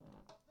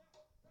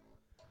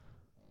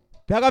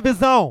Pega a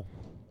visão.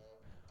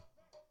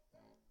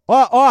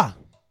 Ó, ó.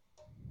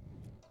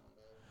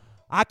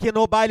 Aqui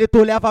no baile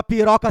tu leva a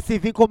piroca, se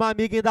vir com uma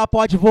amiga ainda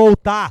pode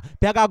voltar.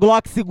 Pega a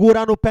Glock,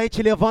 segura no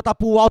pente, levanta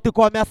pro alto e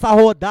começa a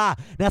rodar.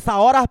 Nessa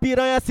hora a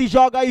piranha se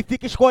joga e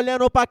fica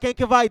escolhendo pra quem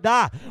que vai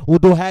dar. O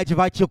do Red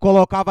vai te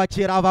colocar, vai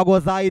tirar, vai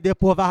gozar e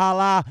depois vai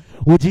ralar.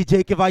 O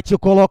DJ que vai te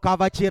colocar,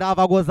 vai tirar,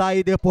 vai gozar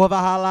e depois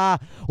vai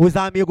ralar. Os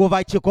amigos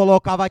vai te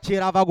colocar, vai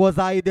tirar, vai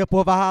gozar e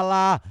depois vai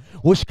ralar.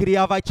 Os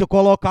cria vai te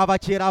colocar, vai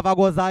tirar, vai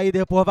gozar e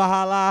depois vai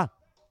ralar.